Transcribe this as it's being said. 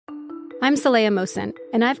I'm Saleha Mohsin,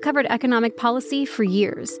 and I've covered economic policy for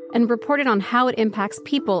years and reported on how it impacts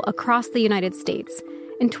people across the United States.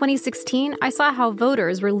 In 2016, I saw how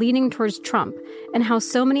voters were leaning towards Trump and how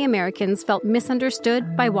so many Americans felt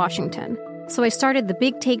misunderstood by Washington. So I started The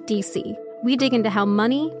Big Take DC. We dig into how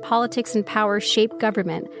money, politics, and power shape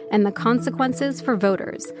government and the consequences for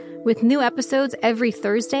voters. With new episodes every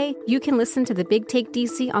Thursday, you can listen to The Big Take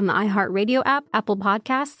DC on the iHeartRadio app, Apple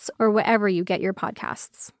Podcasts, or wherever you get your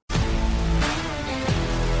podcasts.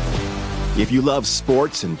 If you love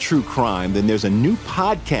sports and true crime, then there's a new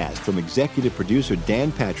podcast from executive producer Dan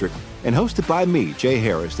Patrick and hosted by me, Jay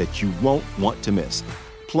Harris, that you won't want to miss.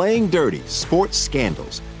 Playing Dirty: Sports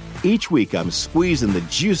Scandals. Each week, I'm squeezing the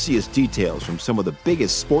juiciest details from some of the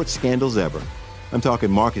biggest sports scandals ever. I'm talking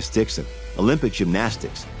Marcus Dixon, Olympic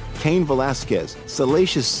gymnastics, Cain Velasquez,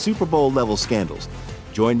 salacious Super Bowl-level scandals.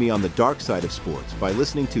 Join me on the dark side of sports by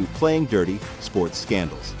listening to Playing Dirty: Sports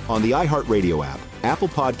Scandals on the iHeartRadio app, Apple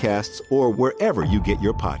Podcasts, or wherever you get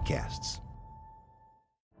your podcasts.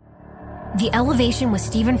 The Elevation with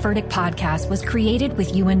Stephen Furtick podcast was created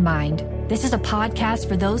with you in mind. This is a podcast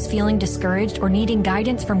for those feeling discouraged or needing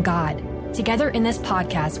guidance from God. Together in this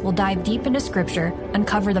podcast, we'll dive deep into Scripture,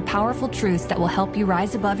 uncover the powerful truths that will help you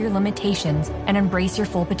rise above your limitations and embrace your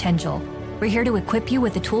full potential. We're here to equip you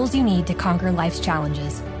with the tools you need to conquer life's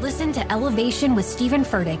challenges. Listen to Elevation with Stephen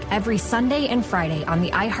Furtick every Sunday and Friday on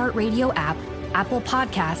the iHeartRadio app, Apple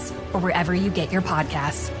Podcasts, or wherever you get your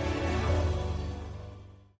podcasts.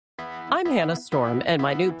 I'm Hannah Storm, and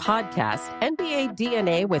my new podcast, NBA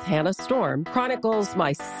DNA with Hannah Storm, chronicles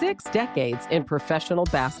my 6 decades in professional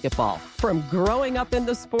basketball. From growing up in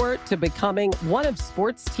the sport to becoming one of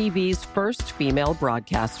sports TV's first female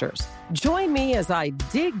broadcasters. Join me as I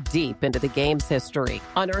dig deep into the game's history,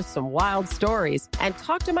 unearth some wild stories, and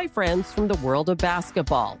talk to my friends from the world of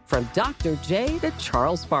basketball, from Dr. J to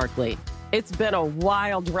Charles Barkley. It's been a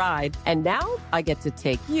wild ride, and now I get to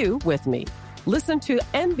take you with me. Listen to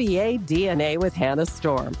NBA DNA with Hannah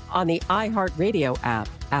Storm on the iHeartRadio app,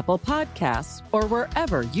 Apple Podcasts, or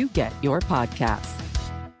wherever you get your podcasts.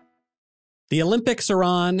 The Olympics are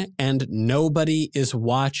on and nobody is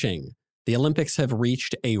watching. The Olympics have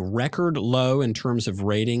reached a record low in terms of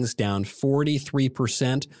ratings, down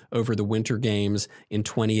 43% over the Winter Games in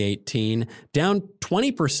 2018, down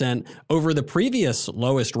 20% over the previous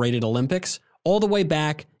lowest rated Olympics all the way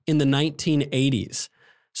back in the 1980s.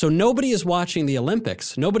 So nobody is watching the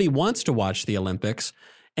Olympics. Nobody wants to watch the Olympics.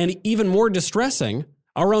 And even more distressing,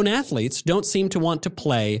 our own athletes don't seem to want to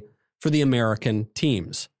play for the American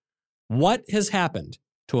teams. What has happened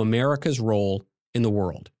to America's role in the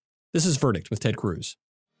world? This is Verdict with Ted Cruz.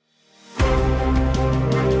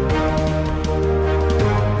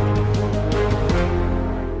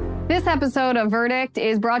 This episode of Verdict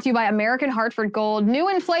is brought to you by American Hartford Gold. New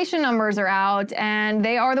inflation numbers are out, and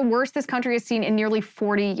they are the worst this country has seen in nearly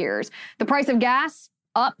 40 years. The price of gas,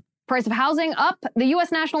 up. Price of housing, up. The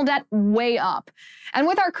U.S. national debt, way up. And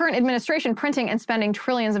with our current administration printing and spending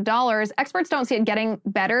trillions of dollars, experts don't see it getting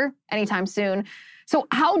better anytime soon. So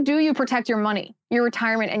how do you protect your money, your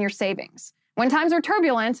retirement, and your savings? When times are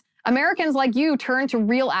turbulent, Americans like you turn to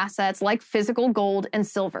real assets like physical gold and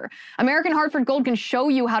silver. American Hartford Gold can show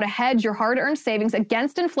you how to hedge your hard-earned savings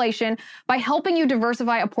against inflation by helping you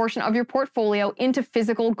diversify a portion of your portfolio into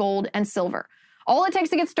physical gold and silver. All it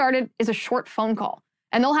takes to get started is a short phone call,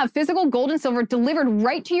 and they'll have physical gold and silver delivered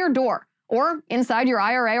right to your door or inside your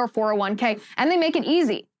IRA or 401k, and they make it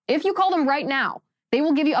easy. If you call them right now, they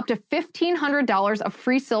will give you up to $1,500 of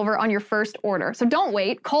free silver on your first order. So don't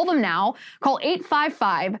wait. Call them now. Call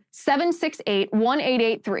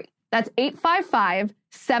 855-768-1883. That's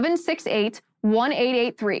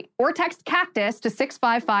 855-768-1883. Or text CACTUS to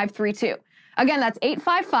 65532. Again, that's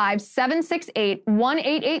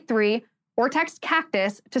 855-768-1883. Or text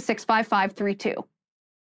CACTUS to 65532.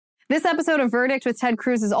 This episode of Verdict with Ted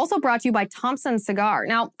Cruz is also brought to you by Thompson Cigar.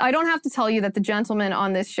 Now, I don't have to tell you that the gentlemen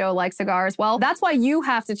on this show like cigars. Well, that's why you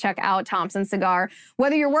have to check out Thompson Cigar.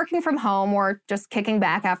 Whether you're working from home or just kicking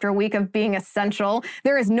back after a week of being essential,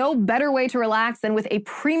 there is no better way to relax than with a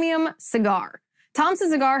premium cigar. Thompson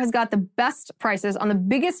Cigar has got the best prices on the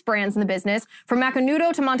biggest brands in the business, from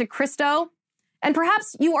Macanudo to Monte Cristo. And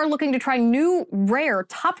perhaps you are looking to try new, rare,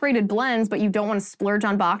 top-rated blends, but you don't want to splurge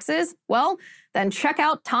on boxes? Well, then check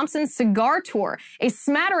out Thompson's Cigar Tour, a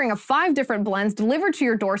smattering of 5 different blends delivered to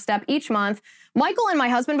your doorstep each month. Michael and my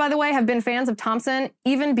husband, by the way, have been fans of Thompson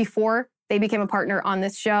even before they became a partner on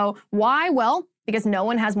this show. Why? Well, because no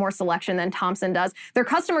one has more selection than Thompson does. Their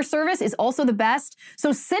customer service is also the best.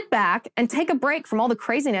 So sit back and take a break from all the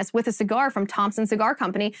craziness with a cigar from Thompson Cigar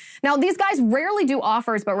Company. Now, these guys rarely do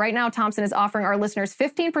offers, but right now Thompson is offering our listeners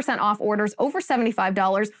 15% off orders over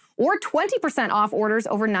 $75 or 20% off orders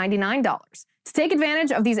over $99. To take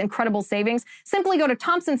advantage of these incredible savings, simply go to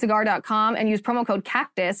ThompsonCigar.com and use promo code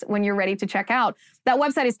CACTUS when you're ready to check out. That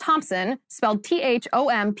website is Thompson, spelled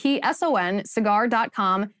THOMPSON,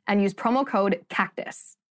 cigar.com, and use promo code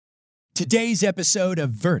CACTUS. Today's episode of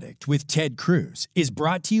Verdict with Ted Cruz is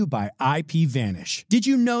brought to you by IPVanish. Did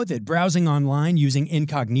you know that browsing online using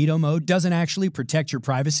incognito mode doesn't actually protect your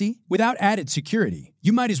privacy? Without added security,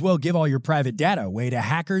 you might as well give all your private data away to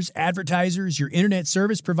hackers, advertisers, your internet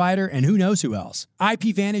service provider, and who knows who else.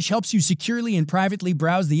 IPVanish helps you securely and privately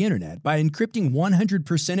browse the internet by encrypting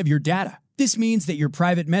 100% of your data. This means that your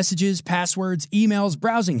private messages, passwords, emails,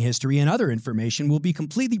 browsing history, and other information will be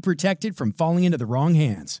completely protected from falling into the wrong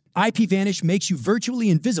hands. IPVanish makes you virtually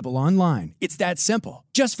invisible online. It's that simple.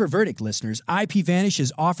 Just for Verdict listeners, IPVanish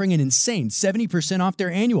is offering an insane 70% off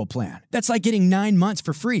their annual plan. That's like getting 9 months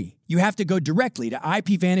for free. You have to go directly to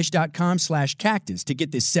ipvanish.com/cactus to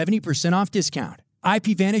get this 70% off discount.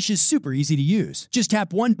 IPVanish is super easy to use. Just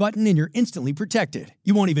tap one button and you're instantly protected.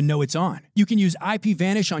 You won't even know it's on. You can use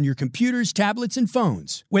IPVanish on your computers, tablets, and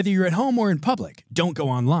phones. Whether you're at home or in public, don't go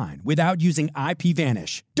online without using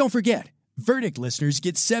IPVanish. Don't forget, Verdict listeners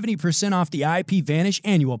get 70% off the IPVanish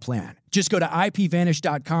annual plan. Just go to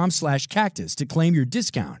ipvanish.com/cactus to claim your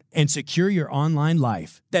discount and secure your online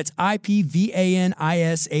life. That's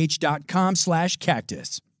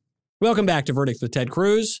IPVanish.com/cactus. Welcome back to Verdict with Ted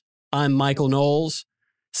Cruz. I'm Michael Knowles.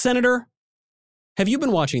 Senator, have you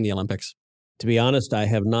been watching the Olympics? To be honest, I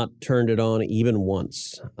have not turned it on even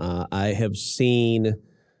once. I have seen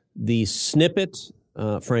the snippet,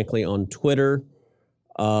 frankly, on Twitter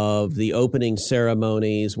of the opening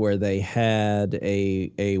ceremonies where they had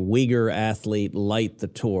a Uyghur athlete light the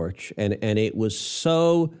torch, and it was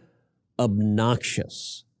so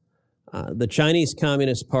obnoxious. The Chinese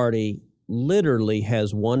Communist Party literally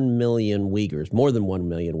has 1 million Uyghurs, more than 1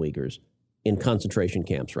 million Uyghurs, in concentration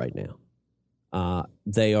camps right now.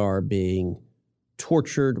 They are being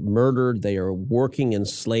tortured, murdered. They are working in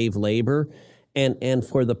slave labor. And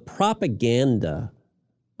for the propaganda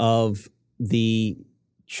of the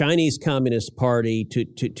Chinese Communist Party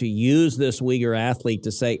to use this Uyghur athlete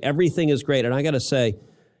to say everything is great. And I got to say,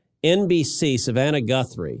 NBC, Savannah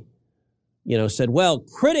Guthrie, said, well,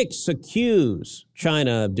 critics accuse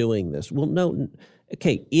China of doing this. Well, no.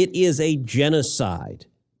 Okay, it is a genocide.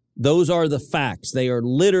 Those are the facts. They are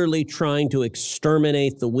literally trying to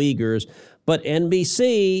exterminate the Uyghurs. But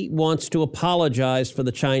NBC wants to apologize for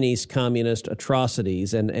the Chinese communist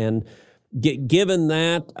atrocities. And given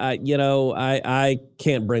that, I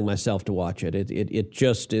can't bring myself to watch it. It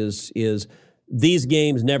just is these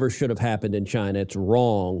games never should have happened in China. It's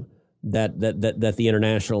wrong that the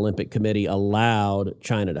International Olympic Committee allowed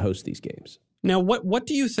China to host these games. Now, what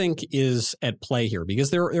do you think is at play here? Because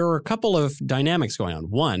there are a couple of dynamics going on.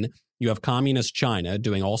 One, you have communist China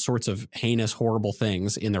doing all sorts of heinous, horrible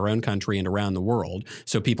things in their own country and around the world,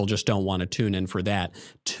 so people just don't want to tune in for that.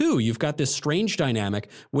 Two, you've got this strange dynamic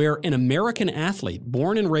where an American athlete,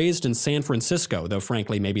 born and raised in San Francisco, though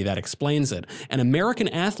frankly maybe that explains it, an American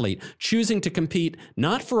athlete choosing to compete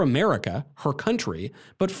not for America, her country,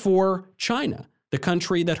 but for China, the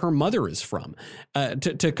country that her mother is from,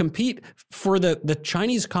 to compete for the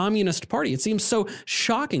Chinese Communist Party. It seems so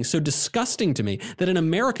shocking, so disgusting to me that an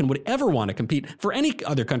American would ever want to compete for any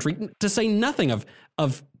other country, to say nothing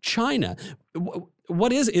of China.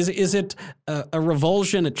 What is it a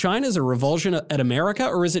revulsion at China? Is it a revulsion at America?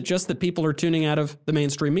 Or is it just that people are tuning out of the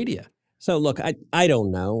mainstream media? So, look, I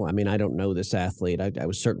don't know. I mean, I don't know this athlete. I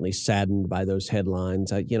was certainly saddened by those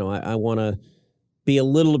headlines. I want to be a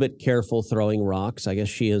little bit careful throwing rocks. I guess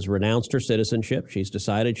she has renounced her citizenship. She's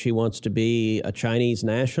decided she wants to be a Chinese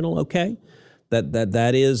national. Okay,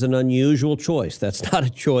 that is an unusual choice. That's not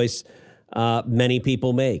a choice many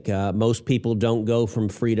people make. Most people don't go from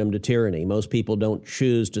freedom to tyranny. Most people don't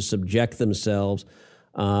choose to subject themselves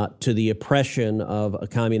to the oppression of a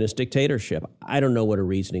communist dictatorship. I don't know what her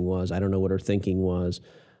reasoning was. I don't know what her thinking was.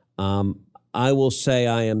 I will say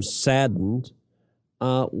I am saddened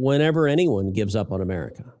whenever anyone gives up on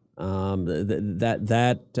America.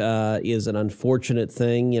 That is an unfortunate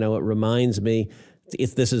thing. It reminds me,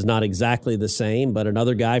 if this is not exactly the same, but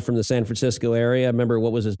another guy from the San Francisco area, I remember,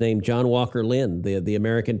 what was his name? John Walker Lynn, the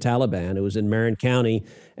American Taliban, who was in Marin County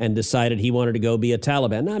and decided he wanted to go be a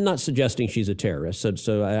Taliban. Now, I'm not suggesting she's a terrorist,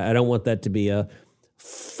 so I don't want that to be a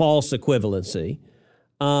false equivalency.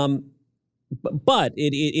 But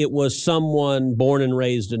it was someone born and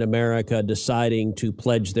raised in America deciding to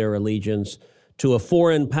pledge their allegiance to a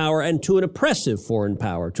foreign power and to an oppressive foreign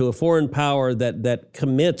power, to a foreign power that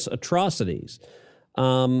commits atrocities.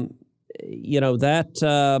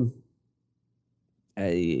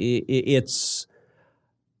 It's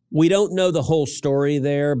we don't know the whole story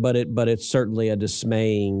there, but it's certainly a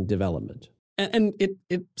dismaying development. And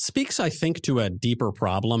it speaks, I think, to a deeper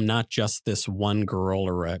problem, not just this one girl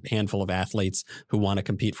or a handful of athletes who want to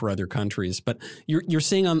compete for other countries, but you're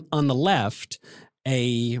seeing on the left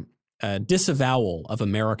a disavowal of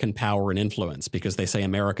American power and influence because they say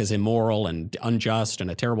America's immoral and unjust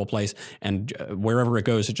and a terrible place, and wherever it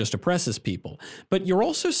goes, it just oppresses people. But you're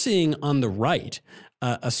also seeing on the right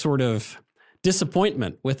a sort of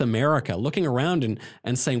disappointment with America, looking around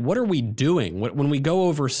and saying, what are we doing? When we go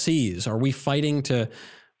overseas, are we fighting to,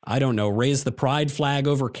 I don't know, raise the pride flag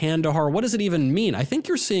over Kandahar? What does it even mean? I think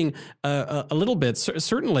you're seeing a little bit,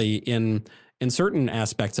 certainly in certain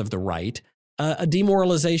aspects of the right, a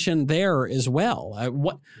demoralization there as well.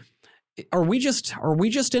 What are we just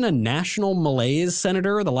in a national malaise,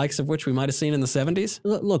 Senator, the likes of which we might have seen in the 70s?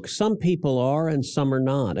 Look, some people are and some are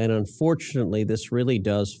not. And unfortunately, this really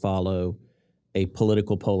does follow a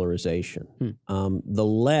political polarization. The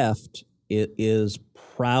left is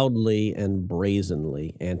proudly and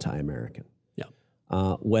brazenly anti-American. Yeah.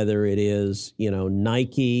 Whether it is,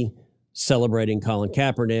 Nike celebrating Colin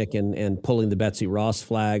Kaepernick and pulling the Betsy Ross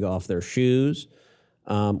flag off their shoes,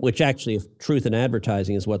 which actually, if truth in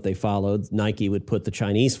advertising is what they followed, Nike would put the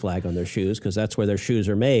Chinese flag on their shoes because that's where their shoes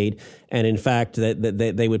are made. And in fact,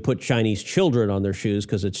 they would put Chinese children on their shoes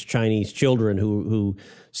because it's Chinese children who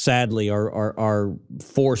sadly are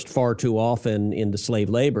forced far too often into slave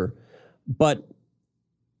labor. But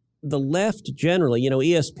the left generally,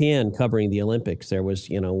 ESPN covering the Olympics, there was,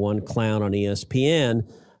 one clown on ESPN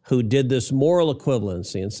who did this moral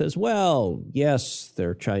equivalency and says, well, yes,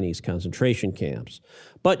 they're Chinese concentration camps.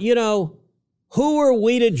 But, who are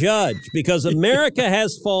we to judge? Because America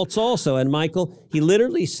has faults also. And Michael, he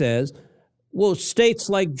literally says, well, states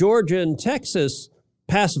like Georgia and Texas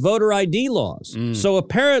pass voter ID laws. So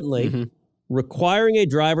apparently requiring a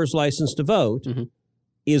driver's license to vote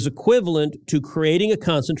is equivalent to creating a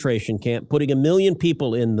concentration camp, putting 1 million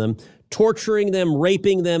people in them, torturing them,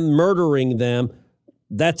 raping them, murdering them.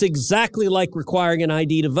 That's exactly like requiring an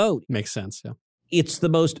ID to vote. Makes sense, yeah. It's the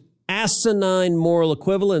most asinine moral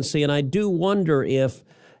equivalency. And I do wonder if,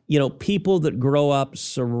 people that grow up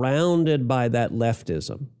surrounded by that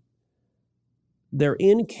leftism, they're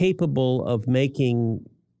incapable of making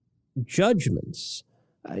judgments.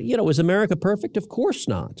 Is America perfect? Of course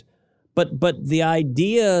not. But the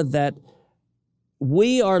idea that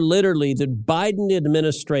we are literally, the Biden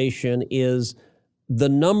administration is the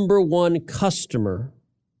number one customer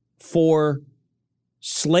for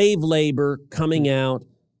slave labor coming out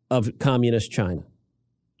of communist China.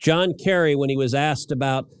 John Kerry, when he was asked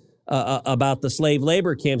about the slave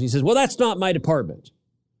labor camps, he says, well, that's not my department.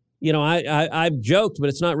 I've joked, but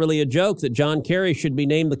it's not really a joke, that John Kerry should be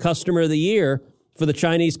named the customer of the year for the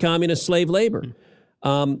Chinese communist slave labor.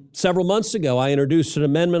 Several months ago, I introduced an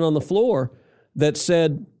amendment on the floor that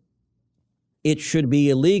said it should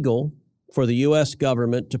be illegal for the U.S.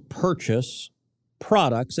 government to purchase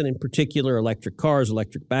products, and in particular electric cars,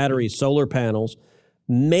 electric batteries, solar panels,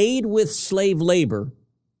 made with slave labor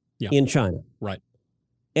in China. Right.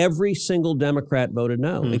 Every single Democrat voted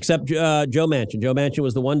no, except Joe Manchin. Joe Manchin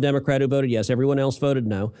was the one Democrat who voted yes. Everyone else voted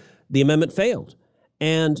no. The amendment failed.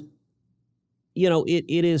 And,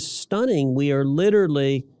 it is stunning. We are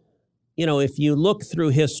literally, if you look through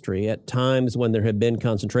history at times when there have been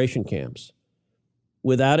concentration camps,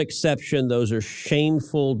 without exception, those are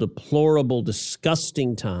shameful, deplorable,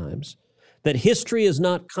 disgusting times that history is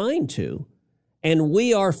not kind to. And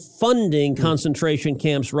we are funding concentration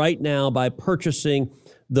camps right now by purchasing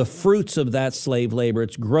the fruits of that slave labor.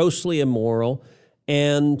 It's grossly immoral,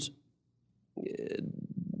 and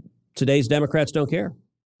today's Democrats don't care.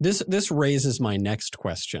 This raises my next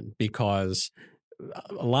question, because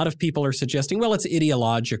a lot of people are suggesting, well, it's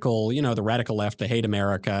ideological. The radical left, they hate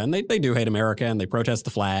America, and they do hate America, and they protest the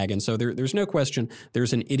flag. And so there's no question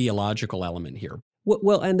there's an ideological element here.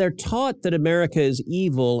 Well, and they're taught that America is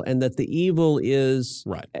evil, and that the evil is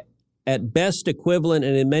at best equivalent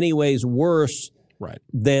and in many ways worse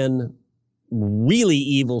than really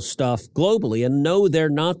evil stuff globally. And no, they're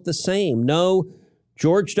not the same. No,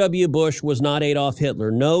 George W. Bush was not Adolf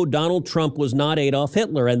Hitler. No, Donald Trump was not Adolf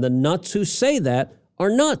Hitler. And the nuts who say that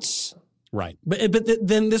are nuts. Right. But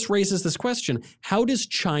then this raises this question. How does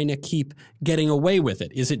China keep getting away with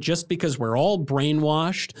it? Is it just because we're all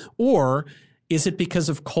brainwashed, or Is it because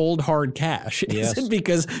of cold, hard cash? Yes. Is it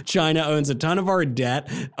because China owns a ton of our debt?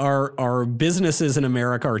 Our businesses in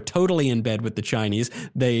America are totally in bed with the Chinese.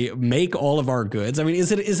 They make all of our goods. I mean,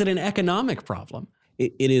 is it an economic problem?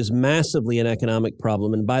 It is massively an economic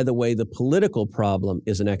problem. And by the way, the political problem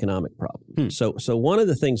is an economic problem. So one of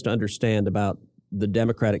the things to understand about the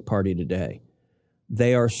Democratic Party today,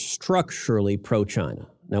 they are structurally pro-China.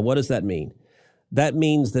 Now, what does that mean? That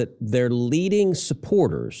means that their leading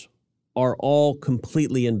supporters are all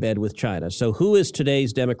completely in bed with China. So who is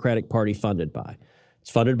today's Democratic Party funded by? It's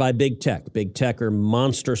funded by big tech. Big tech are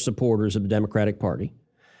monster supporters of the Democratic Party.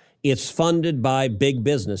 It's funded by big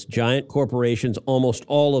business, giant corporations, almost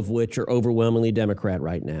all of which are overwhelmingly Democrat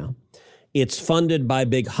right now. It's funded by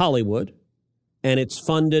big Hollywood, and it's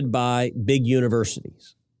funded by big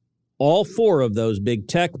universities. All four of those, big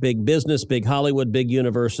tech, big business, big Hollywood, big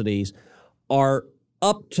universities, are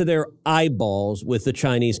up to their eyeballs with the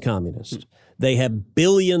Chinese communists. They have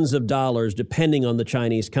billions of dollars depending on the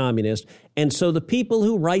Chinese communists. And so the people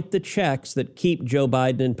who write the checks that keep Joe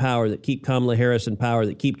Biden in power, that keep Kamala Harris in power,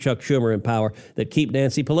 that keep Chuck Schumer in power, that keep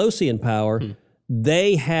Nancy Pelosi in power,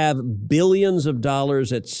 they have billions of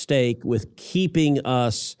dollars at stake with keeping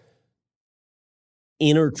us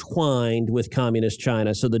intertwined with communist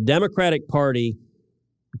China. So the Democratic Party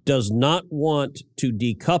does not want to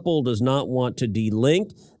decouple, does not want to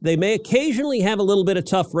delink. They may occasionally have a little bit of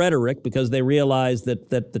tough rhetoric because they realize that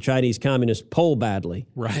the Chinese communists poll badly.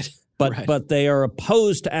 Right. But they are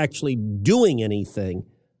opposed to actually doing anything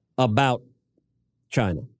about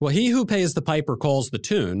China. Well, he who pays the piper calls the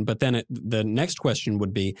tune, but then the next question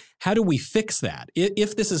would be, how do we fix that?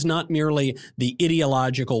 If this is not merely the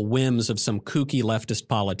ideological whims of some kooky leftist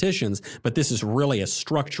politicians, but this is really a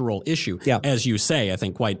structural issue, as you say, I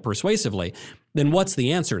think quite persuasively, then what's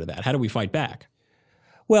the answer to that? How do we fight back?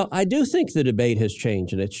 Well, I do think the debate has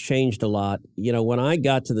changed, and it's changed a lot. You know, when I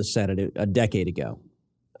got to the Senate a decade ago,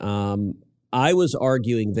 I was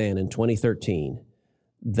arguing then in 2013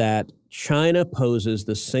 that China poses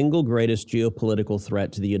the single greatest geopolitical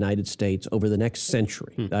threat to the United States over the next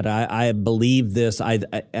century. That I believe this. I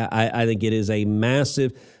think it is a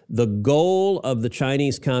massive. The goal of the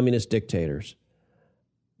Chinese communist dictators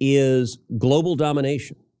is global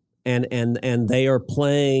domination, and they are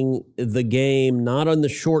playing the game not on the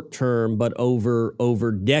short term, but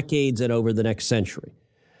over decades and over the next century.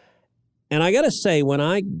 And I got to say, when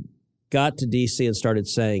I got to D.C. and started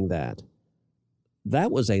saying that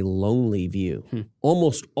was a lonely view.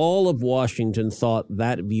 Almost all of Washington thought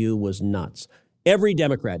that view was nuts. Every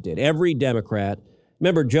Democrat did. Every Democrat.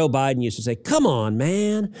 Remember, Joe Biden used to say, come on,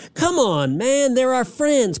 man. Come on, man. They're our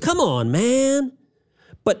friends. Come on, man.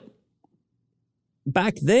 But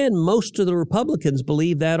back then, most of the Republicans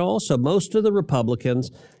believed that also. Most of the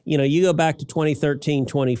Republicans, you know, you go back to 2013,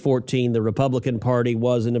 2014, the Republican Party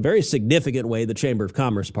was in a very significant way the Chamber of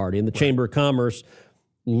Commerce Party. And the Chamber of Commerce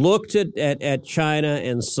looked at China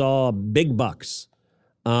and saw big bucks.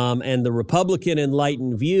 And the Republican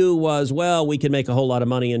enlightened view was, well, we can make a whole lot of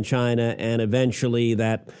money in China, and eventually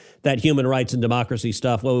that human rights and democracy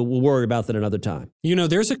stuff, well, we'll worry about that another time. You know,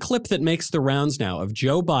 there's a clip that makes the rounds now of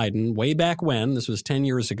Joe Biden way back when, this was 10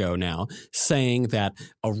 years ago now, saying that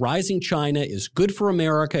a rising China is good for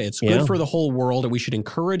America, it's good for the whole world, and we should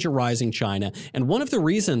encourage a rising China. And one of the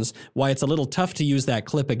reasons why it's a little tough to use that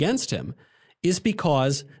clip against him is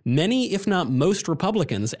because many, if not most,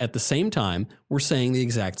 Republicans at the same time were saying the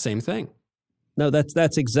exact same thing. No,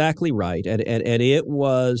 that's exactly right. And it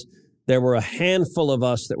was, there were a handful of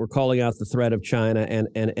us that were calling out the threat of China,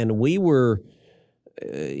 and we were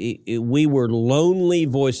lonely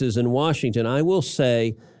voices in Washington. I will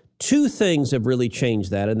say two things have really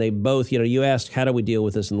changed that, and they both, you know, you asked how do we deal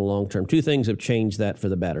with this in the long term. Two things have changed that for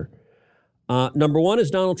the better. Number one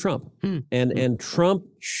is Donald Trump. And Trump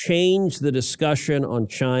changed the discussion on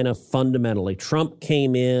China fundamentally. Trump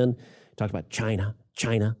came in, talked about China.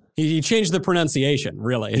 He changed the pronunciation,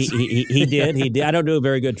 really. He did. I don't do a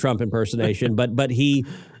very good Trump impersonation, but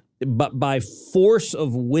by force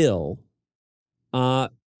of will,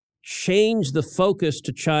 changed the focus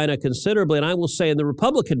to China considerably. And I will say in the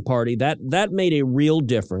Republican Party, that made a real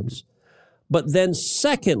difference. But then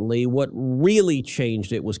secondly, what really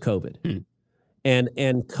changed it was COVID.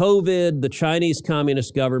 And COVID, the Chinese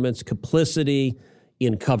Communist government's complicity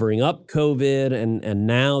in covering up COVID, and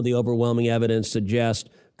now the overwhelming evidence suggests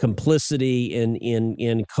complicity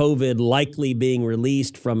in COVID likely being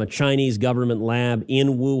released from a Chinese government lab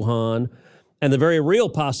in Wuhan, and the very real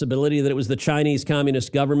possibility that it was the Chinese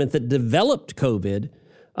Communist government that developed COVID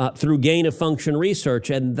through gain-of-function research.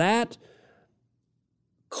 And that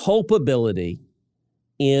culpability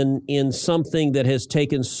in something that has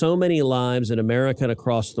taken so many lives in America and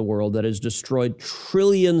across the world, that has destroyed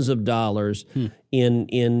trillions of dollars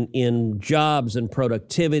in jobs and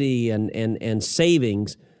productivity and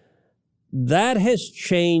savings. That has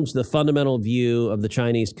changed the fundamental view of the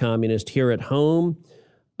Chinese communist here at home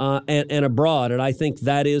and abroad, and I think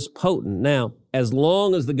that is potent. Now, as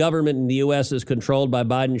long as the government in the U.S. is controlled by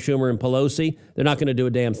Biden, Schumer, and Pelosi, they're not going to do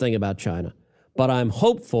a damn thing about China. But I'm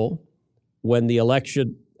hopeful when the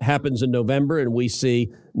election happens in November and we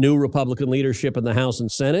see new Republican leadership in the House and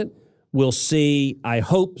Senate, we'll see, I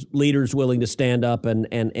hope, leaders willing to stand up and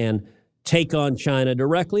take on China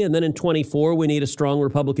directly. And then in 24, we need a strong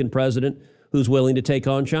Republican president who's willing to take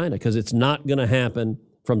on China, because it's not going to happen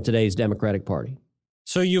from today's Democratic Party.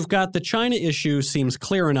 So you've got the China issue seems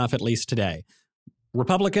clear enough, at least today.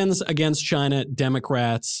 Republicans against China,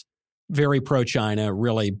 Democrats very pro-China,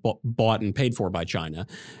 really bought and paid for by China.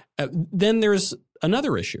 Then there's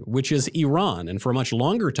another issue, which is Iran. And for a much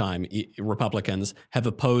longer time, Republicans have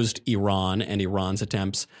opposed Iran and Iran's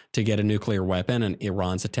attempts to get a nuclear weapon and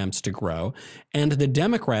Iran's attempts to grow. And the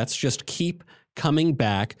Democrats just keep coming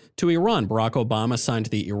back to Iran. Barack Obama signed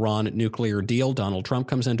the Iran nuclear deal. Donald Trump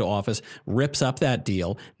comes into office, rips up that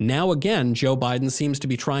deal. Now again, Joe Biden seems to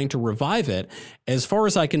be trying to revive it, as far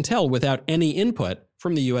as I can tell, without any input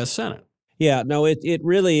from the U.S. Senate. Yeah, no, it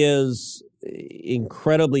really is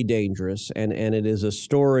incredibly dangerous, and it is a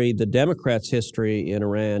story. The Democrats' history in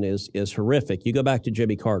Iran is horrific. You go back to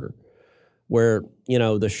Jimmy Carter, where,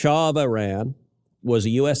 the Shah of Iran was a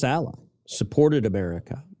U.S. ally, supported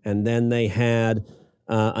America, and then they had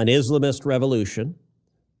an Islamist revolution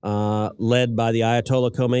led by the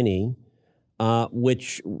Ayatollah Khomeini,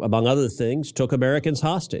 which, among other things, took Americans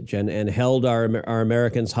hostage and held our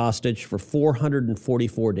Americans hostage for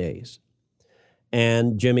 444 days.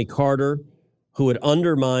 And Jimmy Carter, who had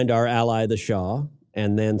undermined our ally, the Shah,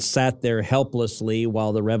 and then sat there helplessly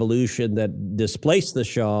while the revolution that displaced the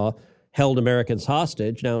Shah held Americans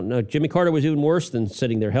hostage. Now Jimmy Carter was even worse than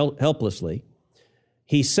sitting there helplessly.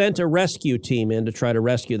 He sent a rescue team in to try to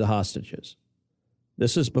rescue the hostages.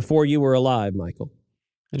 This is before you were alive, Michael.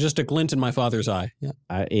 Just a glint in my father's eye.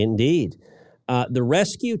 Yeah. Indeed. The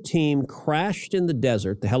rescue team crashed in the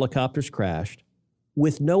desert. The helicopters crashed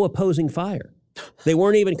with no opposing fire. They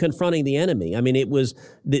weren't even confronting the enemy. I mean, it was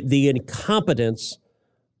the incompetence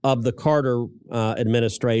of the Carter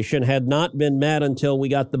administration had not been met until we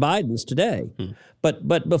got the Bidens today.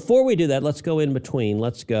 But before we do that, let's go in between.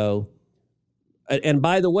 Let's go. And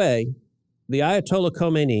by the way, the Ayatollah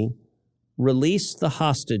Khomeini released the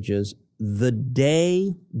hostages the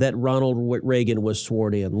day that Ronald Reagan was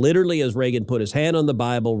sworn in. Literally, as Reagan put his hand on the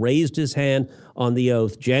Bible, raised his hand on the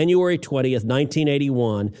oath, January 20th,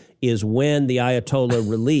 1981, is when the Ayatollah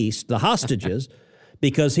released the hostages,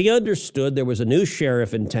 because he understood there was a new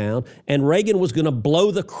sheriff in town and Reagan was going to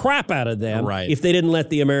blow the crap out of them if they didn't let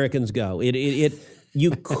the Americans go.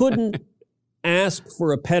 You couldn't ask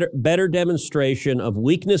for a better demonstration of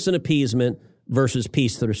weakness and appeasement versus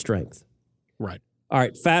peace through strength. Right. All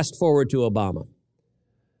right, fast forward to Obama.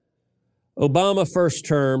 Obama, first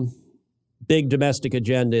term, big domestic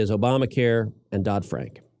agenda is Obamacare and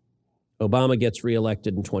Dodd-Frank. Obama gets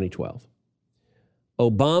reelected in 2012.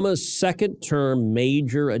 Obama's second term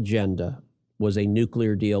major agenda was a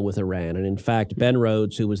nuclear deal with Iran. And in fact, Ben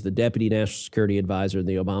Rhodes, who was the deputy national security advisor in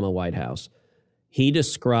the Obama White House, he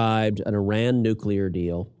described an Iran nuclear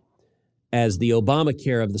deal as the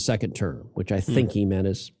Obamacare of the second term, which I think he meant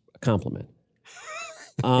as a compliment.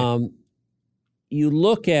 You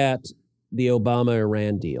look at the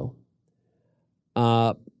Obama-Iran deal.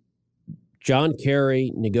 John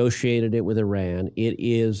Kerry negotiated it with Iran. It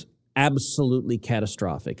is absolutely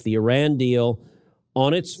catastrophic. The Iran deal,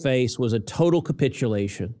 on its face, was a total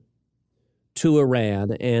capitulation to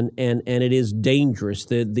Iran, and it is dangerous.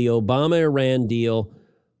 The Obama-Iran deal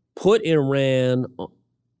put Iran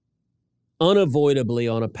unavoidably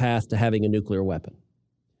on a path to having a nuclear weapon.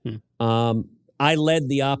 I led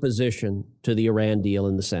the opposition to the Iran deal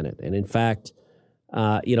in the Senate. And in fact,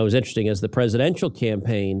 it was interesting, as the presidential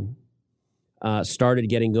campaign started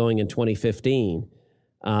getting going in 2015,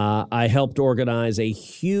 I helped organize a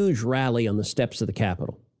huge rally on the steps of the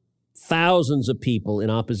Capitol. Thousands of people in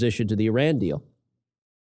opposition to the Iran deal.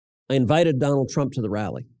 I invited Donald Trump to the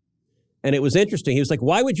rally. And it was interesting. He was like,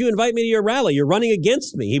 "Why would you invite me to your rally? You're running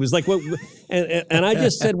against me." He was like, "What?" And I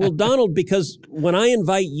just said, "Well, Donald, because when I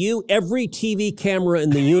invite you, every TV camera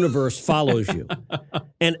in the universe follows you.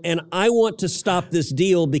 And I want to stop this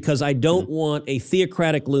deal because I don't want a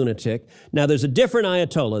theocratic lunatic." Now, there's a different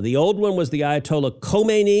Ayatollah. The old one was the Ayatollah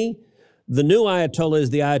Khomeini. The new Ayatollah is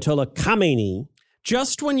the Ayatollah Khamenei.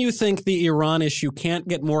 Just when you think the Iran issue can't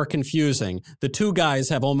get more confusing, the two guys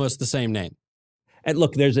have almost the same name. And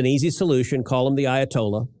look, there's an easy solution. Call him the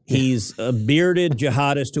Ayatollah. He's a bearded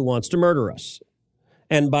jihadist who wants to murder us.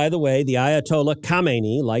 And by the way, the Ayatollah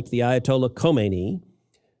Khamenei, like the Ayatollah Khomeini,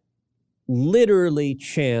 literally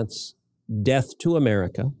chants death to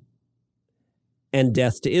America and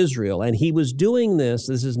death to Israel. And he was doing this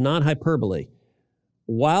is not hyperbole,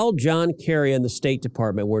 while John Kerry and the State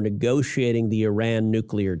Department were negotiating the Iran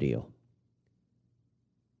nuclear deal.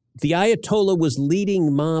 The Ayatollah was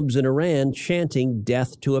leading mobs in Iran chanting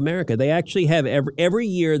death to America. They actually have every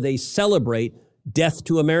year they celebrate Death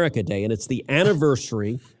to America Day, and it's the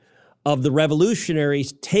anniversary of the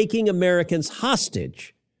revolutionaries taking Americans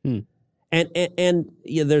hostage. And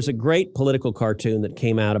you know, there's a great political cartoon that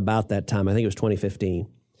came out about that time, I think it was 2015,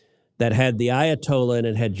 that had the Ayatollah and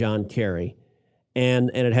it had John Kerry. And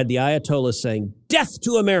it had the Ayatollah saying, death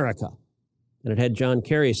to America. And it had John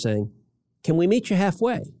Kerry saying, can we meet you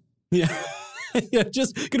halfway? Yeah.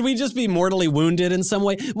 Could we just be mortally wounded in some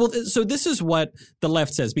way? Well, so this is what the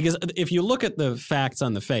left says, because if you look at the facts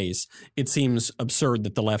on the face, it seems absurd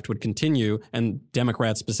that the left would continue, and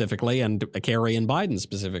Democrats specifically, and Kerry and Biden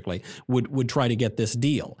specifically, would try to get this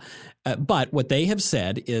deal. But what they have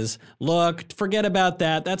said is, look, forget about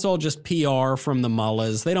that. That's all just PR from the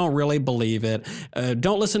mullahs. They don't really believe it.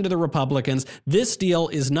 Don't listen to the Republicans. This deal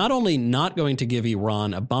is not only not going to give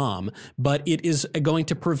Iran a bomb, but it is going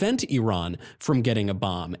to prevent Iran from getting a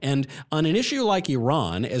bomb. And on an issue like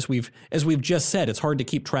Iran, as we've just said, it's hard to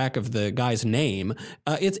keep track of the guy's name.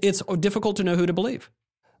 It's difficult to know who to believe.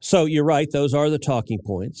 So you're right. Those are the talking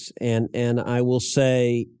points. And I will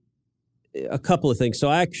say a couple of things. So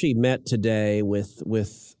I actually met today with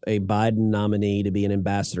a Biden nominee to be an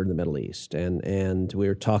ambassador in the Middle East. And we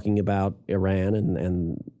were talking about Iran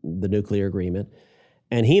and the nuclear agreement.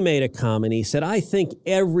 And he made a comment. He said, I think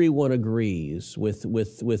everyone agrees with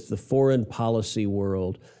the foreign policy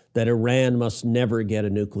world that Iran must never get a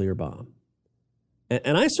nuclear bomb.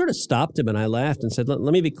 And I sort of stopped him and I laughed and said, let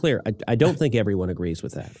me be clear. I don't think everyone agrees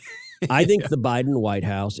with that. I think the Biden White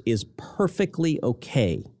House is perfectly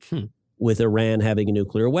okay with Iran having a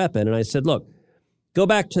nuclear weapon. And I said, look, go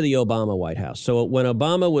back to the Obama White House. So when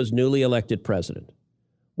Obama was newly elected president,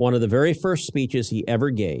 one of the very first speeches he ever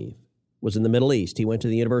gave was in the Middle East. He went to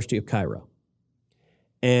the University of Cairo.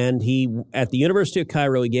 And at the University of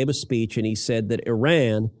Cairo, he gave a speech and he said that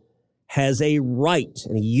Iran has a right,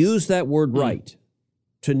 and he used that word right,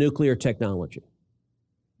 to nuclear technology.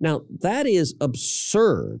 Now, that is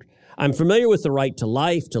absurd. I'm familiar with the right to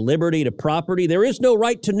life, to liberty, to property. There is no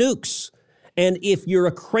right to nukes. And if you're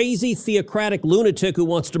a crazy theocratic lunatic who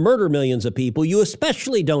wants to murder millions of people, you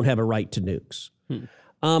especially don't have a right to nukes.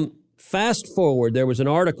 Fast forward, there was an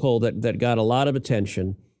article that got a lot of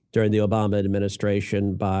attention during the Obama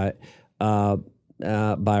administration by a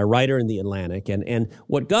writer in The Atlantic. And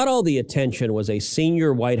what got all the attention was a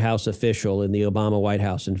senior White House official in the Obama White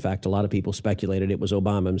House. In fact, a lot of people speculated it was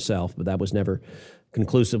Obama himself, but that was never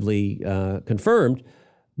conclusively confirmed.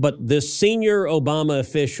 But this senior Obama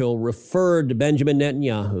official referred to Benjamin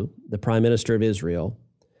Netanyahu, the prime minister of Israel,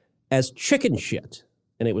 as chicken shit.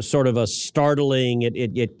 And it was sort of a startling,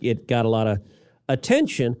 it got a lot of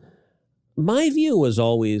attention. My view was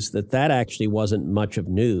always that actually wasn't much of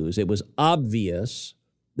news. It was obvious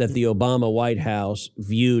that the Obama White House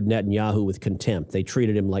viewed Netanyahu with contempt. They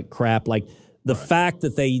treated him like crap. Like the fact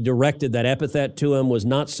that they directed that epithet to him was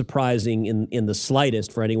not surprising in the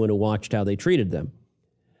slightest for anyone who watched how they treated them.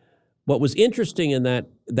 What was interesting in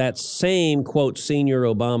that same, quote, senior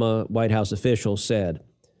Obama White House official said,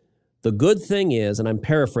 the good thing is, and I'm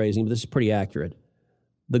paraphrasing, but this is pretty accurate,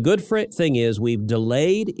 the good thing is we've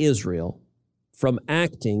delayed Israel from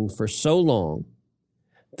acting for so long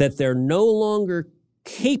that they're no longer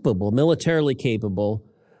capable, militarily capable,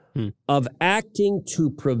 of acting to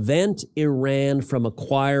prevent Iran from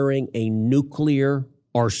acquiring a nuclear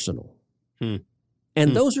arsenal. And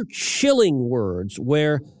those are chilling words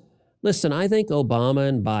where, listen, I think Obama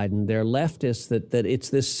and Biden, they're leftists, that it's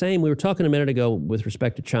this same, we were talking a minute ago with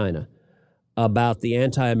respect to China about the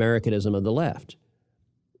anti-Americanism of the left.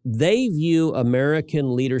 They view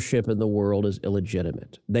American leadership in the world as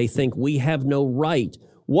illegitimate. They think we have no right.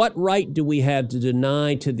 What right do we have to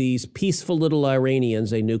deny to these peaceful little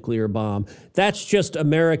Iranians a nuclear bomb? That's just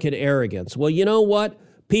American arrogance. Well, you know what?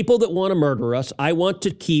 People that want to murder us, I want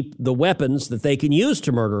to keep the weapons that they can use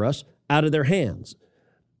to murder us out of their hands.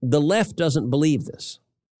 The left doesn't believe this.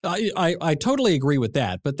 I totally agree with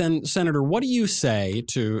that. But then, Senator, what do you say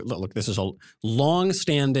to, look, this is a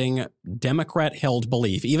long-standing Democrat-held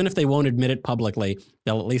belief. Even if they won't admit it publicly,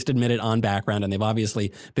 they'll at least admit it on background. And they've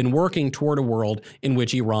obviously been working toward a world in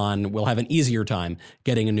which Iran will have an easier time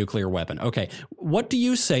getting a nuclear weapon. Okay, what do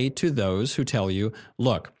you say to those who tell you,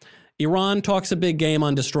 look, Iran talks a big game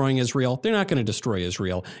on destroying Israel. They're not going to destroy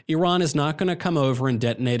Israel. Iran is not going to come over and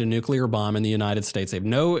detonate a nuclear bomb in the United States. They have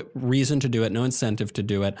no reason to do it, no incentive to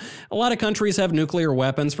do it. A lot of countries have nuclear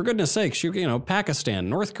weapons. For goodness sakes, you know, Pakistan,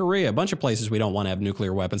 North Korea, a bunch of places we don't want to have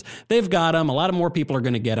nuclear weapons. They've got them. A lot of more people are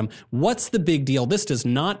going to get them. What's the big deal? This does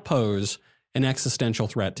not pose an existential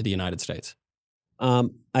threat to the United States.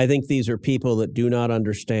 I think these are people that do not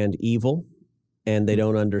understand evil, and they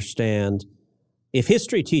don't understand. If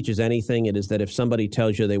history teaches anything, it is that if somebody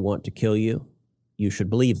tells you they want to kill you, you should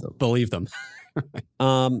believe them. Believe them.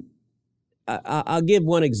 I'll give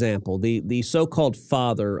one example. The so-called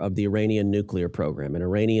father of the Iranian nuclear program, an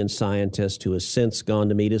Iranian scientist who has since gone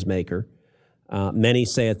to meet his maker, many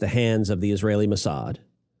say at the hands of the Israeli Mossad.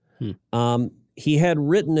 He had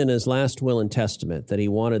written in his last will and testament that he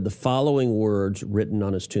wanted the following words written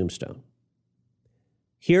on his tombstone.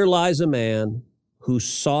 Here lies a man who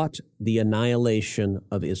sought the annihilation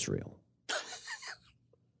of Israel.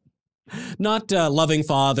 Not loving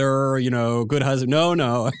father, you know, good husband.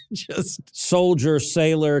 No, just soldier,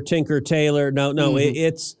 sailor, tinker, tailor. No,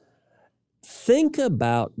 it's think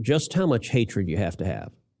about just how much hatred you have to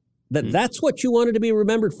have. That's what you wanted to be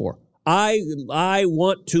remembered for. I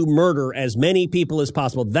want to murder as many people as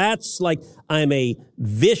possible. That's like I'm a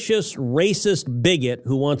vicious, racist bigot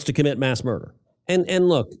who wants to commit mass murder. And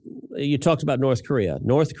look, you talked about North Korea.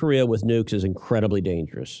 North Korea with nukes is incredibly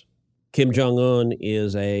dangerous. Kim Jong-un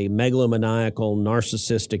is a megalomaniacal,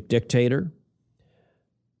 narcissistic dictator.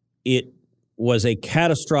 It was a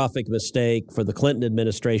catastrophic mistake for the Clinton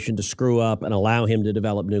administration to screw up and allow him to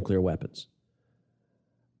develop nuclear weapons.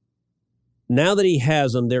 Now that he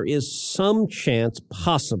has them, there is some chance,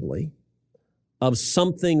 possibly, of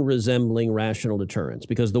something resembling rational deterrence.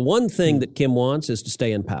 Because the one thing that Kim wants is to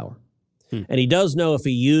stay in power. And he does know if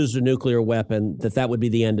he used a nuclear weapon that would be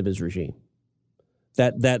the end of his regime.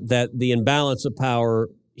 That the imbalance of power,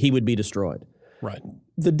 he would be destroyed. Right.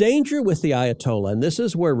 The danger with the Ayatollah, and this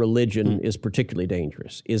is where religion is particularly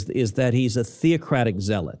dangerous, is that he's a theocratic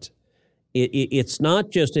zealot. It's not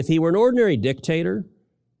just, if he were an ordinary dictator,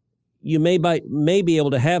 you may be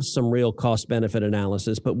able to have some real cost-benefit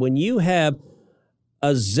analysis, but when you have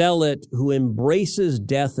a zealot who embraces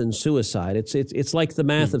death and suicide, it's like the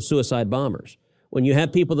math of suicide bombers. When you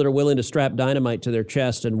have people that are willing to strap dynamite to their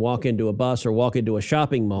chest and walk into a bus or walk into a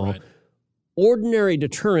shopping mall, ordinary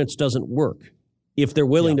deterrence doesn't work if they're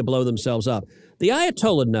willing to blow themselves up. The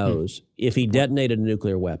Ayatollah knows if he detonated a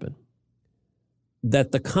nuclear weapon,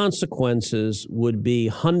 that the consequences would be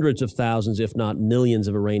hundreds of thousands, if not millions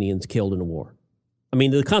of Iranians killed in a war. I mean,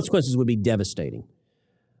 the consequences would be devastating.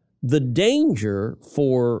 The danger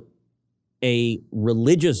for a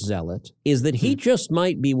religious zealot is that he just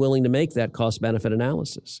might be willing to make that cost-benefit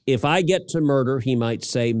analysis. If I get to murder, he might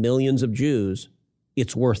say, millions of Jews,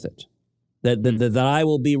 it's worth it. That I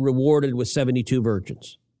will be rewarded with 72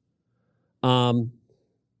 virgins.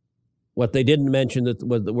 What they didn't mention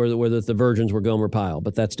were that the virgins were Gomer Pyle,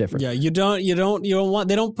 but that's different. Yeah, you don't want,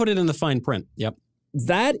 they don't put it in the fine print. Yep.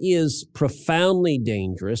 That is profoundly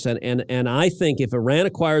dangerous, and I think if Iran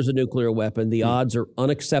acquires a nuclear weapon, the odds are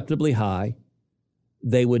unacceptably high.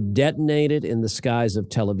 They would detonate it in the skies of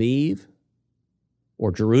Tel Aviv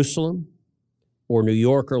or Jerusalem or New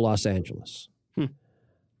York or Los Angeles.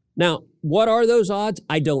 Now, what are those odds?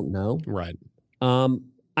 I don't know. Right.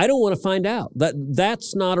 I don't want to find out.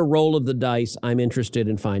 That's not a roll of the dice I'm interested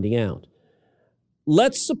in finding out.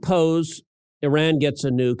 Let's suppose Iran gets a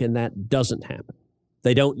nuke and that doesn't happen.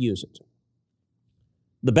 They don't use it.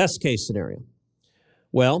 The best case scenario.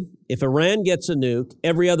 Well, if Iran gets a nuke,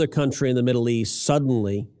 every other country in the Middle East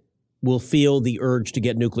suddenly will feel the urge to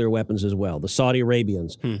get nuclear weapons as well. The Saudi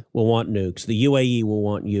Arabians will want nukes. The UAE will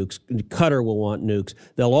want nukes. Qatar will want nukes.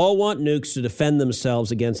 They'll all want nukes to defend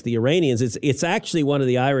themselves against the Iranians. It's actually one of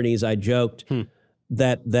the ironies. I joked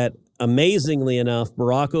that amazingly enough,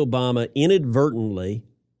 Barack Obama inadvertently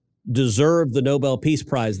deserved the Nobel Peace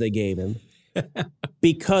Prize they gave him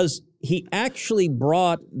because he actually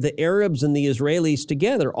brought the Arabs and the Israelis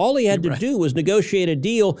together. All he had to do was negotiate a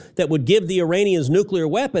deal that would give the Iranians nuclear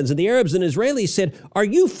weapons. And the Arabs and Israelis said, are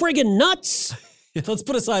you friggin' nuts? Let's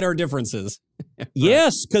put aside our differences.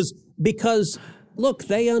 Yes, because, look,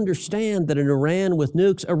 they understand that in Iran with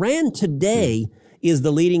nukes, Iran today is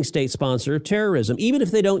the leading state sponsor of terrorism. Even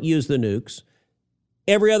if they don't use the nukes,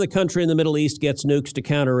 Every other country in the Middle East gets nukes to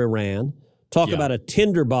counter Iran. Talk about a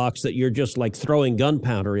tinderbox that you're just like throwing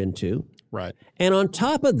gunpowder into. Right. And on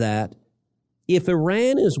top of that, if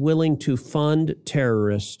Iran is willing to fund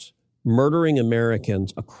terrorists murdering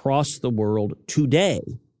Americans across the world today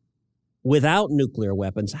without nuclear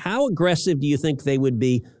weapons, how aggressive do you think they would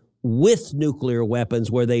be with nuclear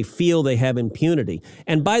weapons where they feel they have impunity?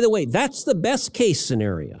 And by the way, that's the best case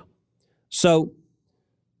scenario. So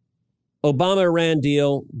Obama-Iran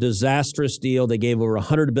deal, disastrous deal. They gave over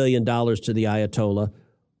 $100 billion to the Ayatollah.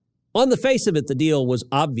 On the face of it, the deal was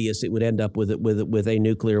obvious it would end up with a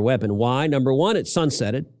nuclear weapon. Why? Number one, it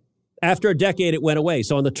sunsetted. After a decade, it went away.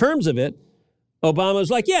 So on the terms of it, Obama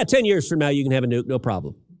was like, 10 years from now, you can have a nuke, no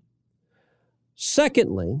problem.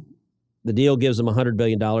 Secondly, the deal gives them $100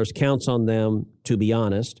 billion, counts on them, to be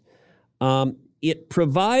honest. It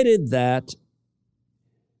provided that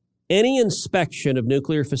any inspection of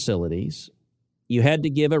nuclear facilities, you had to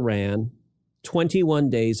give Iran 21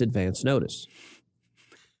 days advance notice.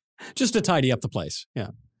 Just to tidy up the place,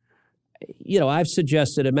 yeah. I've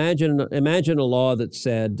suggested, imagine a law that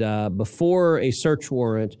said before a search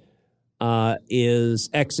warrant is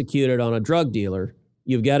executed on a drug dealer,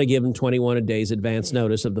 you've got to give them 21 days advance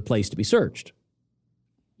notice of the place to be searched.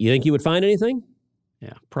 You think you would find anything?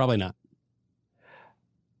 Yeah, probably not.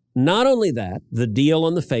 Not only that, the deal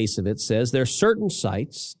on the face of it says there are certain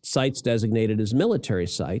sites designated as military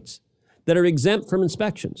sites, that are exempt from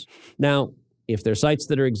inspections. Now, if they're sites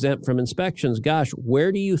that are exempt from inspections, gosh,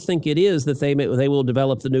 where do you think it is that they will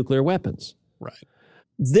develop the nuclear weapons? Right.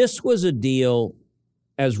 This was a deal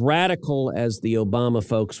as radical as the Obama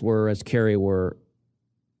folks were, as Kerry were.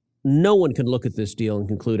 No one can look at this deal and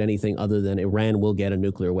conclude anything other than Iran will get a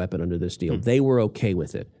nuclear weapon under this deal. They were okay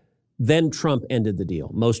with it. Then Trump ended the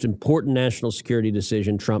deal. Most important national security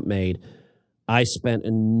decision Trump made. I spent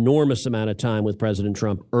an enormous amount of time with President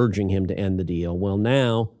Trump urging him to end the deal. Well,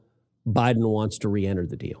 now Biden wants to re-enter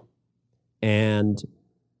the deal. And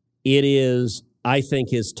it is, I think,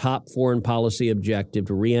 his top foreign policy objective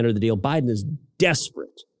to re-enter the deal. Biden is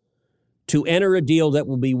desperate to enter a deal that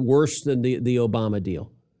will be worse than the Obama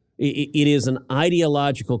deal. It is an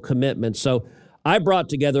ideological commitment. So I brought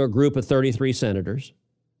together a group of 33 senators,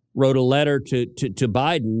 wrote a letter to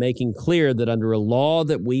Biden making clear that under a law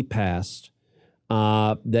that we passed,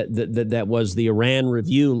 that was the Iran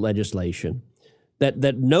review legislation,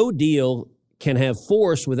 that no deal can have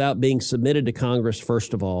force without being submitted to Congress,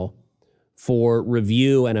 first of all, for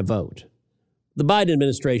review and a vote. The Biden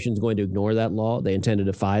administration is going to ignore that law. They intend to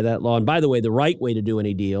defy that law. And by the way, the right way to do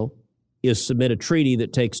any deal is submit a treaty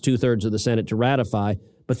that takes 2/3 of the Senate to ratify,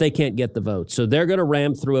 but they can't get the vote. So they're going to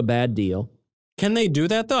ram through a bad deal. Can they do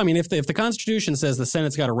that, though? I mean, if the Constitution says the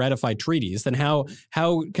Senate's got to ratify treaties, then how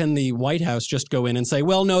can the White House just go in and say,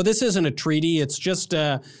 well, no, this isn't a treaty. It's just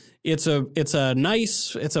it's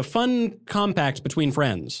a fun compact between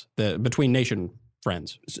friends, between nation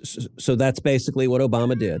friends. So that's basically what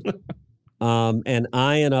Obama did. And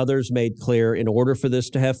I and others made clear, in order for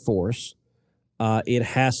this to have force, it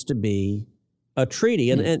has to be a treaty.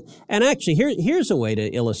 And actually, here's a way to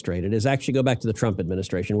illustrate it, is actually go back to the Trump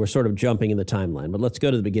administration. We're sort of jumping in the timeline, but let's go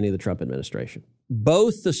to the beginning of the Trump administration.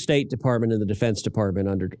 Both the State Department and the Defense Department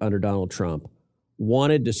under Donald Trump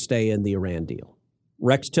wanted to stay in the Iran deal.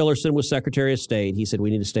 Rex Tillerson was Secretary of State. He said, we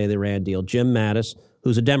need to stay in the Iran deal. Jim Mattis,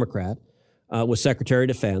 who's a Democrat, was Secretary of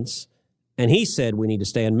Defense. And he said, we need to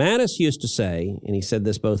stay. And Mattis used to say, and he said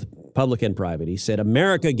this both public and private, he said,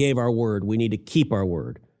 America gave our word. We need to keep our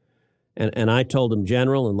word. And I told him,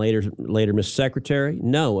 General, and later, Mr. Secretary,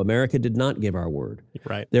 no, America did not give our word.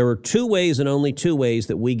 Right. There are two ways and only two ways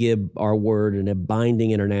that we give our word in a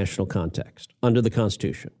binding international context under the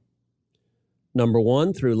Constitution. Number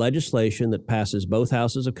one, through legislation that passes both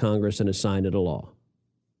houses of Congress and is signed into law.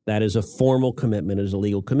 That is a formal commitment, is a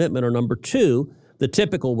legal commitment. Or number two, the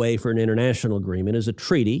typical way for an international agreement is a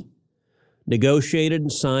treaty negotiated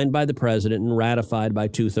and signed by the president and ratified by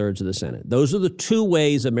 2/3 of the Senate. Those are the two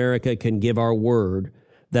ways America can give our word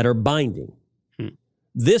that are binding.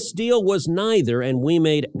 This deal was neither, and we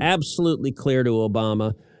made absolutely clear to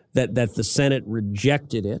Obama that the Senate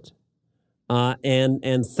rejected it.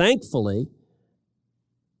 And thankfully,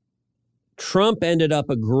 Trump ended up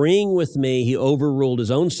agreeing with me. He overruled his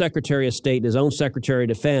own Secretary of State and his own Secretary of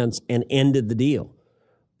Defense and ended the deal.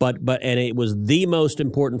 And it was the most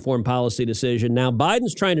important foreign policy decision. Now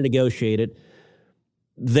Biden's trying to negotiate it.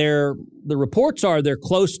 The reports are they're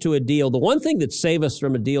close to a deal. The one thing that saved us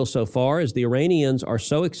from a deal so far is the Iranians are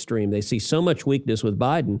so extreme. They see so much weakness with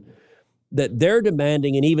Biden that they're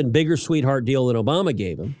demanding an even bigger sweetheart deal than Obama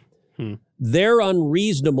gave them. Their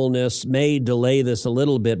unreasonableness may delay this a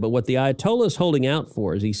little bit, but what the Ayatollah is holding out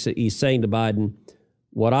for is he's saying to Biden,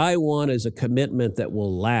 what I want is a commitment that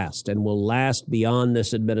will last and will last beyond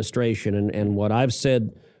this administration. And what I've said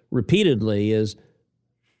repeatedly is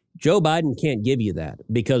Joe Biden can't give you that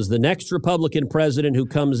because the next Republican president who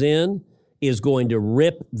comes in is going to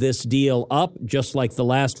rip this deal up just like the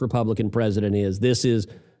last Republican president is. This is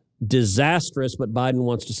disastrous, but Biden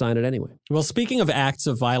wants to sign it anyway. Well, speaking of acts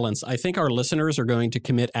of violence, I think our listeners are going to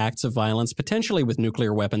commit acts of violence, potentially with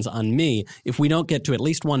nuclear weapons, on me if we don't get to at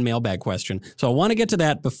least one mailbag question. So I want to get to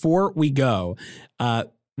that before we go.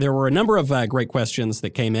 There were a number of great questions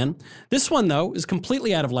that came in. This one, though, is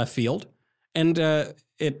completely out of left field, and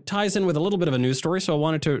it ties in with a little bit of a news story, so I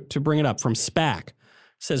wanted to bring it up from SPAC.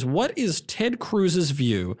 Says, what is Ted Cruz's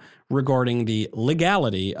view regarding the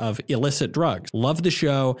legality of illicit drugs? Love the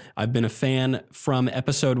show. I've been a fan from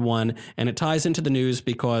episode 1, and it ties into the news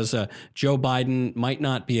because Joe Biden might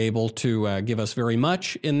not be able to give us very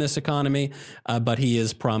much in this economy, but he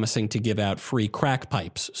is promising to give out free crack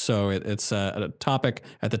pipes. So it's a topic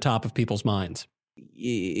at the top of people's minds.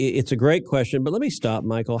 It's a great question, but let me stop,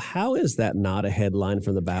 Michael. How is that not a headline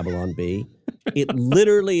from the Babylon Bee? It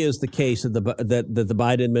literally is the case that the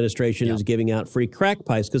Biden administration is giving out free crack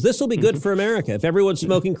pipes, because this will be good for America. If everyone's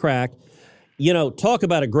smoking crack, talk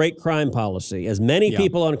about a great crime policy. As many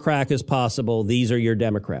people on crack as possible, these are your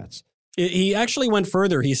Democrats. He actually went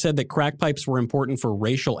further. He said that crack pipes were important for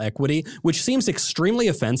racial equity, which seems extremely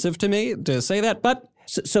offensive to me to say that. But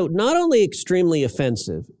so not only extremely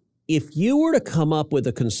offensive, if you were to come up with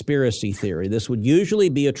a conspiracy theory, this would usually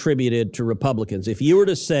be attributed to Republicans. If you were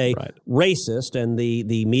to say racist, and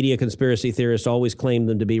the media conspiracy theorists always claim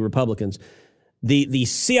them to be Republicans, the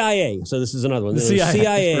CIA, so this is another one, the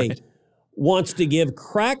CIA wants to give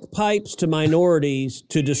crack pipes to minorities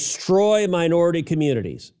to destroy minority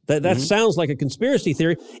communities. That sounds like a conspiracy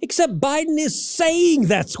theory, except Biden is saying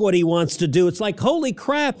that's what he wants to do. It's like, holy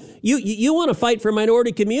crap, you want to fight for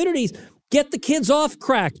minority communities? Get the kids off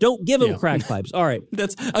crack. Don't give them crack pipes. All right.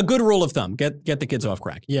 That's a good rule of thumb. Get the kids off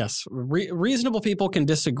crack. Yes. Reasonable people can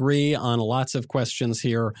disagree on lots of questions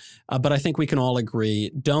here, but I think we can all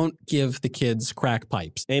agree, don't give the kids crack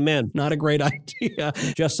pipes. Amen. Not a great idea.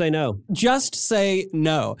 Just say no. Just say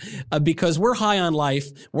no, because we're high on life.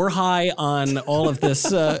 We're high on all of this.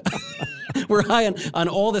 We're high on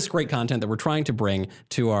all this great content that we're trying to bring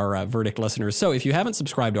to our Verdict listeners. So if you haven't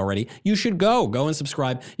subscribed already, you should go and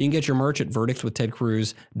subscribe. You can get your merch at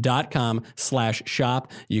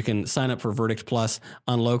verdictwithtedcruz.com/shop. You can sign up for Verdict Plus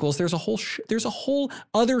on Locals. There's a whole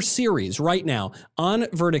other series right now on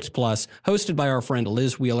Verdict Plus hosted by our friend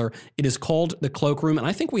Liz Wheeler. It is called The Cloakroom, and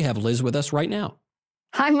I think we have Liz with us right now.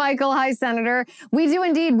 Hi, Michael. Hi, Senator. We do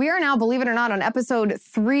indeed. We are now, believe it or not, on episode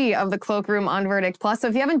 3 of The Cloakroom on Verdict Plus. So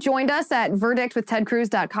if you haven't joined us at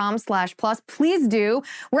verdictwithtedcruz.com/plus, please do.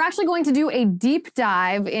 We're actually going to do a deep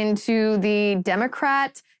dive into the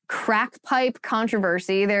Democrat crack pipe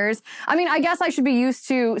controversy. I guess I should be used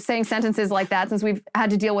to saying sentences like that since we've had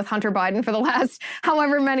to deal with Hunter Biden for the last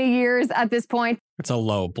however many years at this point. It's a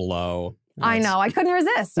low blow. I know. I couldn't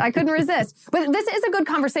resist. But this is a good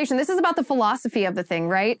conversation. This is about the philosophy of the thing,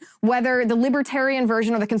 right? Whether the libertarian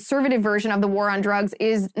version or the conservative version of the war on drugs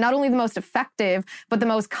is not only the most effective, but the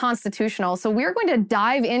most constitutional. So we're going to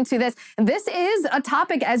dive into this. This is a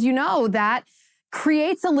topic, as you know, that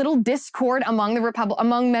creates a little discord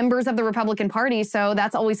among members of the Republican Party. So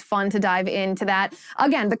that's always fun to dive into that.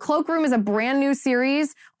 Again, The Cloakroom is a brand new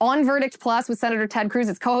series on Verdict Plus with Senator Ted Cruz.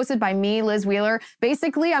 It's co-hosted by me, Liz Wheeler.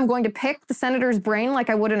 Basically, I'm going to pick the senator's brain like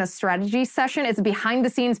I would in a strategy session. It's a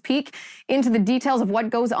behind-the-scenes peek into the details of what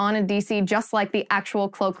goes on in D.C., just like the actual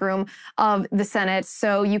cloakroom of the Senate.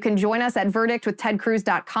 So you can join us at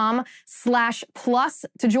verdictwithtedcruz.com/plus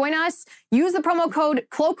to join us. Use the promo code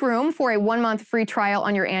Cloakroom for a 1-month free trial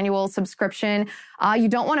on your annual subscription. You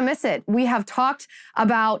don't want to miss it. We have talked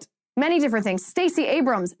about many different things. Stacey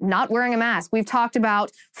Abrams not wearing a mask. We've talked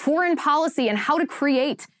about foreign policy and how to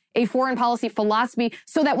create a foreign policy philosophy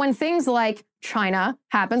so that when things like China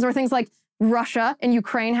happens or things like Russia and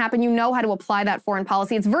Ukraine happen, you know how to apply that foreign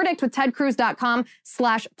policy. It's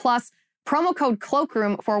verdictwithtedcruz.com/plus, promo code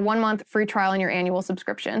Cloakroom for a 1-month free trial on your annual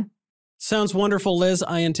subscription. Sounds wonderful, Liz.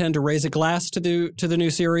 I intend to raise a glass to the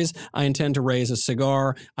new series. I intend to raise a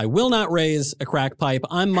cigar. I will not raise a crack pipe.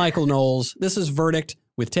 I'm Michael Knowles. This is Verdict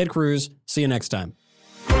with Ted Cruz. See you next time.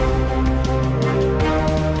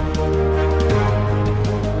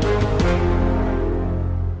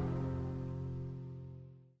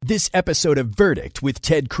 This episode of Verdict with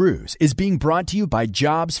Ted Cruz is being brought to you by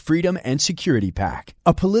Jobs, Freedom, and Security PAC,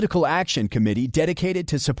 a political action committee dedicated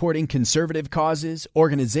to supporting conservative causes,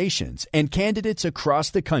 organizations, and candidates across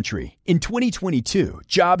the country. In 2022,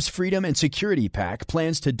 Jobs, Freedom, and Security PAC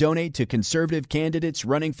plans to donate to conservative candidates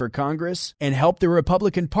running for Congress and help the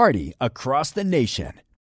Republican Party across the nation.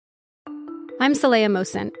 I'm Saleha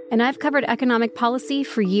Mohsin, and I've covered economic policy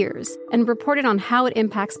for years and reported on how it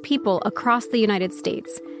impacts people across the United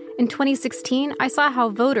States. In 2016, I saw how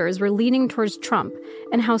voters were leaning towards Trump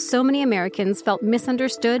and how so many Americans felt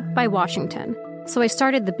misunderstood by Washington. So I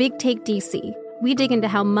started The Big Take DC. We dig into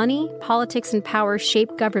how money, politics, and power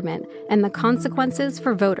shape government and the consequences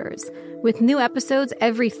for voters. With new episodes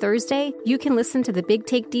every Thursday, you can listen to The Big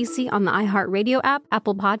Take DC on the iHeartRadio app,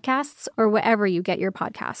 Apple Podcasts, or wherever you get your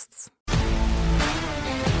podcasts.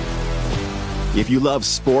 If you love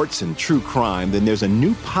sports and true crime, then there's a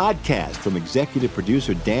new podcast from executive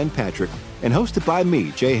producer Dan Patrick and hosted by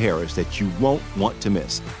me, Jay Harris, that you won't want to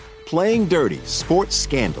miss. Playing Dirty: Sports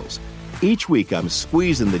Scandals. Each week, I'm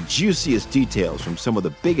squeezing the juiciest details from some of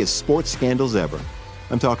the biggest sports scandals ever.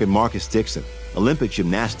 I'm talking Marcus Dixon, Olympic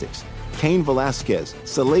gymnastics, Cain Velasquez,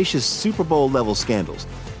 salacious Super Bowl-level scandals.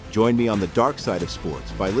 Join me on the dark side of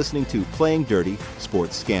sports by listening to Playing Dirty: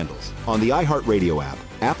 Sports Scandals on the iHeartRadio app,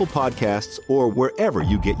 Apple Podcasts, or wherever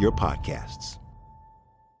you get your podcasts.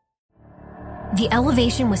 The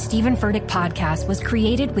Elevation with Stephen Furtick podcast was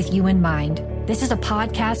created with you in mind. This is a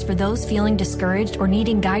podcast for those feeling discouraged or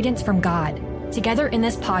needing guidance from God. Together in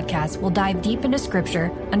this podcast, we'll dive deep into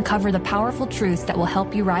Scripture, uncover the powerful truths that will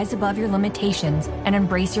help you rise above your limitations and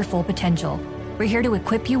embrace your full potential. We're here to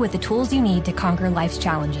equip you with the tools you need to conquer life's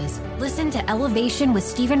challenges. Listen to Elevation with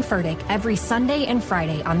Stephen Furtick every Sunday and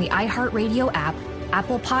Friday on the iHeartRadio app,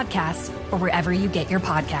 Apple Podcasts, or wherever you get your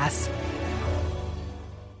podcasts.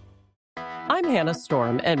 I'm Hannah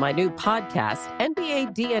Storm, and my new podcast,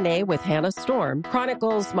 NBA DNA with Hannah Storm,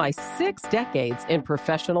 chronicles my 6 decades in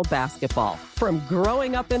professional basketball. From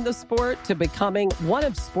growing up in the sport to becoming one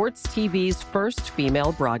of sports TV's first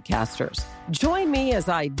female broadcasters. Join me as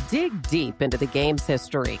I dig deep into the game's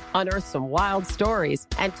history, unearth some wild stories,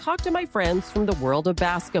 and talk to my friends from the world of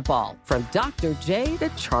basketball, from Dr. J to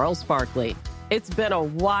Charles Barkley. It's been a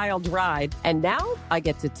wild ride, and now I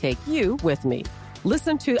get to take you with me.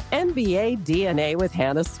 Listen to NBA DNA with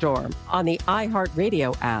Hannah Storm on the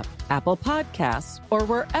iHeartRadio app, Apple Podcasts, or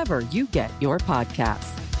wherever you get your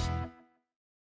podcasts.